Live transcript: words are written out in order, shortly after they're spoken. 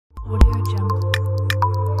Audio Jungle.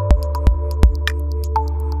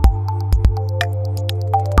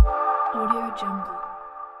 Audio Jungle.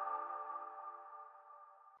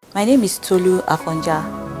 My name is TOLU AFONJA.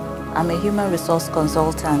 I'm a human resource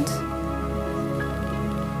consultant.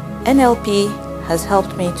 NLP has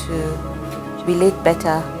helped me to relate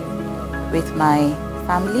better with my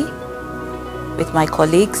family, with my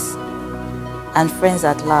colleagues, and friends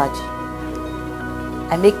at large.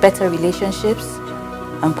 I make better relationships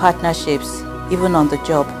and partnerships, even on the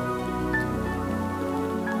job.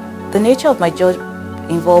 The nature of my job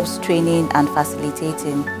involves training and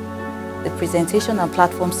facilitating. The presentation and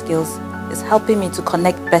platform skills is helping me to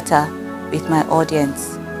connect better with my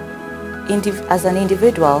audience. As an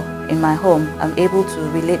individual in my home, I'm able to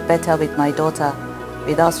relate better with my daughter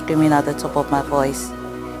without screaming at the top of my voice.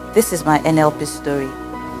 This is my NLP story.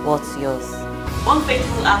 What's yours? One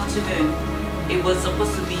fateful afternoon, it was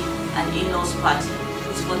supposed to be an in-laws party,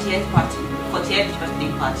 his 40th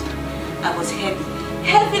birthday party. I was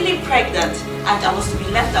heavily pregnant, and I was to be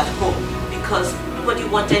left at home because nobody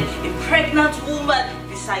wanted a pregnant woman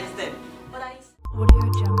besides them. But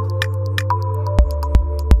Audio